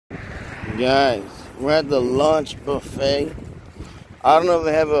Guys, we're at the lunch buffet. I don't know if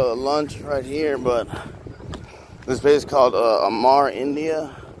they have a lunch right here, but this place is called Amar,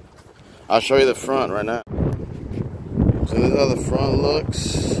 India. I'll show you the front right now. So this is how the front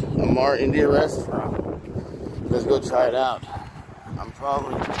looks. Amar, India restaurant. Let's go try it out.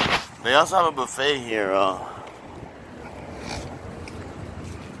 They also have a buffet here.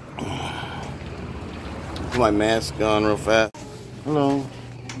 Put my mask on real fast. Hello.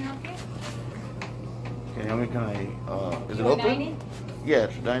 Okay, how many can I, is it open? Dine-in? Yeah,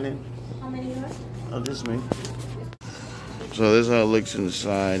 it's dine-in. How many yours? Oh, just me. So this is how it looks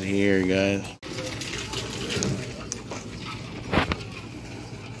inside here, guys.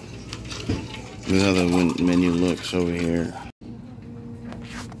 This is how the menu looks over here.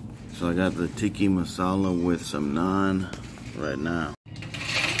 So I got the tikka masala with some naan right now.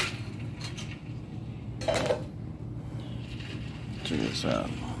 Check this out.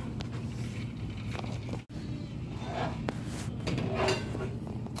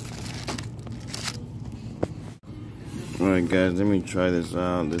 Alright guys, let me try this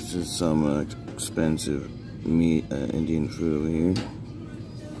out. This is some expensive meat, Indian food over here.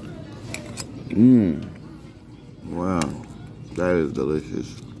 Wow, that is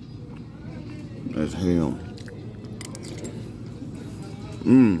delicious. That's hell.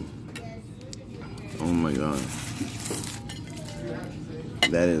 Oh my god.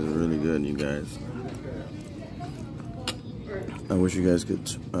 That is really good, you guys. I wish you guys could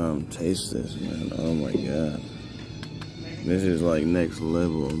taste this, man. Oh my god. This is like next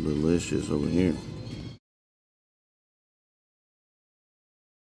level delicious over here.